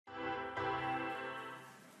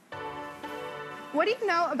What do you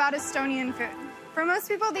know about Estonian food? For most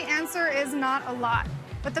people, the answer is not a lot.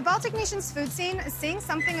 But the Baltic nation's food scene is seeing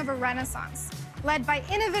something of a renaissance, led by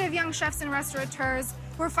innovative young chefs and restaurateurs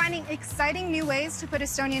who are finding exciting new ways to put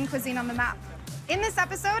Estonian cuisine on the map. In this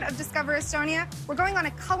episode of Discover Estonia, we're going on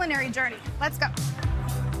a culinary journey. Let's go.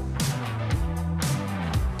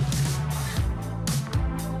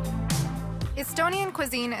 Estonian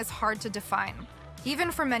cuisine is hard to define,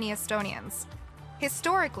 even for many Estonians.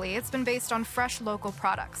 Historically, it's been based on fresh local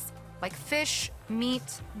products, like fish,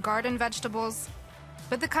 meat, garden vegetables.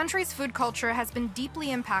 But the country's food culture has been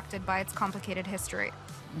deeply impacted by its complicated history.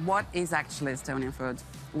 What is actually Estonian food?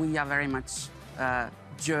 We are very much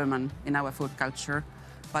German in our food culture,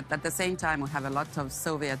 but at the same time we have a lot of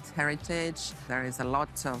Soviet heritage. There is a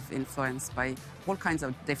lot of influence by all kinds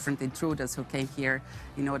of different intruders who came here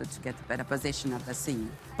in order to get a better position at the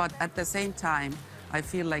scene. But at the same time, I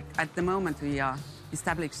feel like at the moment we are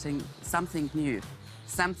establishing something new,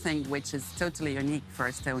 something which is totally unique for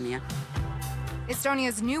Estonia.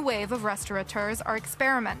 Estonia's new wave of restaurateurs are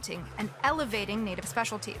experimenting and elevating native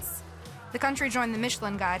specialties. The country joined the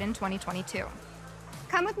Michelin Guide in 2022.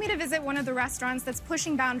 Come with me to visit one of the restaurants that's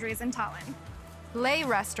pushing boundaries in Tallinn. Lei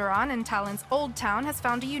restaurant in Tallinn's Old Town has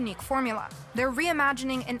found a unique formula. They're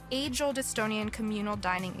reimagining an age-old Estonian communal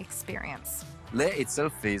dining experience. Lei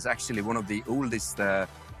itself is actually one of the oldest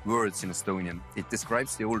words in Estonian. It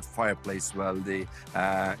describes the old fireplace. Well,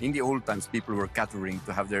 in the old times, people were gathering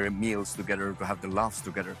to have their meals together, to have their laughs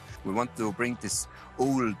together. We want to bring this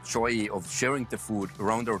old joy of sharing the food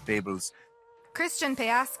around our tables. Christian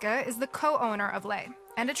Peaska is the co-owner of Lei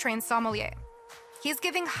and a trained sommelier. He's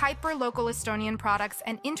giving hyper-local Estonian products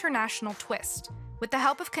an international twist with the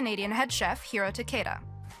help of Canadian head chef Hiro Takeda.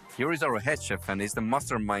 Here is our head chef, and he's the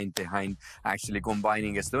mastermind behind actually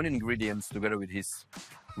combining Estonian ingredients together with his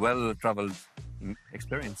well-traveled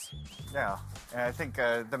experience. Yeah, and I think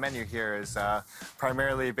the menu here is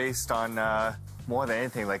primarily based on more than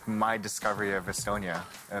anything, like my discovery of Estonia,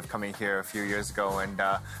 of coming here a few years ago and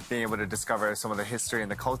being able to discover some of the history and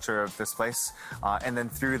the culture of this place, and then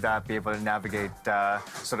through that be able to navigate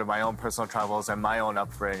sort of my own personal travels and my own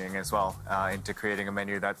upbringing as well into creating a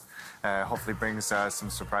menu that hopefully brings some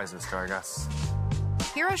surprises to our guests.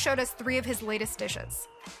 Hiro showed us 3 of his latest dishes: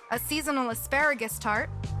 a seasonal asparagus tart,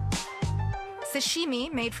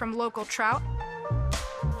 sashimi made from local trout,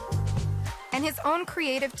 and his own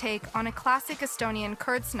creative take on a classic Estonian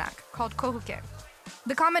curd snack called kohuke.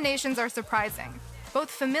 The combinations are surprising, both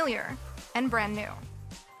familiar and brand new.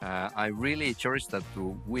 I really cherish that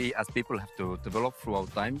we as people have to develop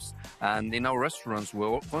throughout times, and in our restaurants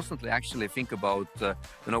we constantly actually think about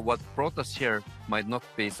what brought us here might not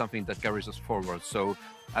be something that carries us forward. So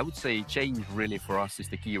I would say change really for us is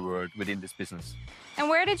the key word within this business. And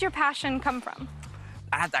where did your passion come from?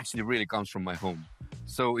 That actually really comes from my home.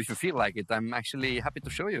 So if you feel like it, I'm actually happy to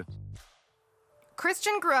show you.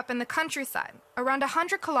 Christian grew up in the countryside, around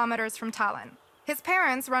 100 kilometers from Tallinn. His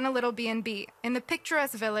parents run a little B&B in the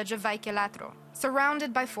picturesque village of Väike-Lätru,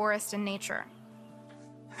 surrounded by forest and nature.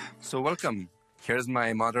 So welcome. Here's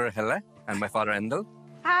my mother, Helle, and my father, Endel.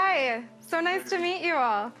 Hi, so nice to meet you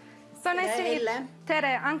all. So nice to meet you.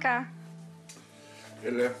 Tere, Anka.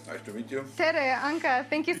 Helle, nice to meet you. Tere, Anka,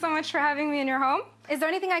 thank you so much for having me in your home. Is there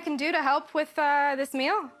anything I can do to help with this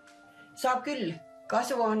meal? Saab küll.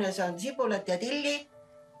 Kasvuhoones on sibulat ja tilli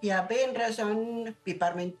ja peenras on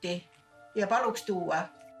piparmünti ja paluks tuua.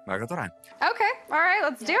 Väga tore. Okay, all right,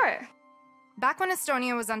 let's do it. Back when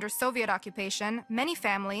Estonia was under Soviet occupation, many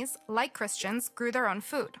families, like Christians, grew their own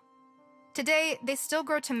food. Today, they still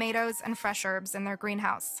grow tomatoes and fresh herbs in their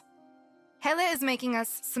greenhouse. Helle is making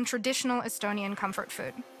us some traditional Estonian comfort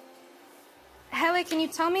food. Helle, can you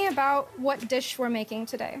tell me about what dish we're making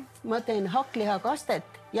today? Ma teen hakklihakastet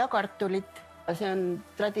ja kartulit. See on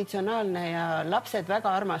traditsionaalne ja lapsed väga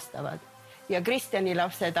armastavad. Ja Kristjani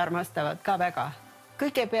lapsed armastavad ka väga.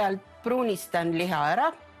 Kõigepealt pruunistan liha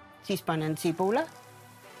ära, siis panen sibula,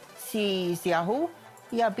 siis jahu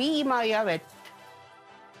ja piima ja vett.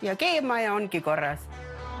 Ja keema ja ongi korras.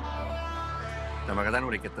 Ta on väga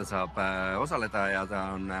tänulik, et ta saab osaleda ja ta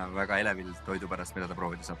on väga elevil toidu pärast, mida ta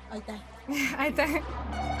proovida saab. Aitäh. Aitäh.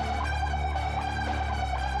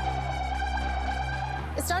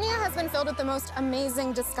 Estonia has been filled with the most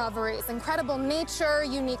amazing discoveries, incredible nature,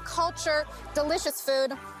 unique culture, delicious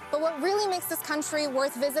food. But what really makes this country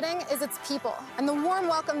worth visiting is its people and the warm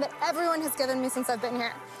welcome that everyone has given me since I've been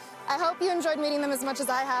here. I hope you enjoyed meeting them as much as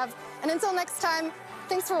I have. And until next time,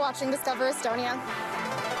 thanks for watching Discover Estonia.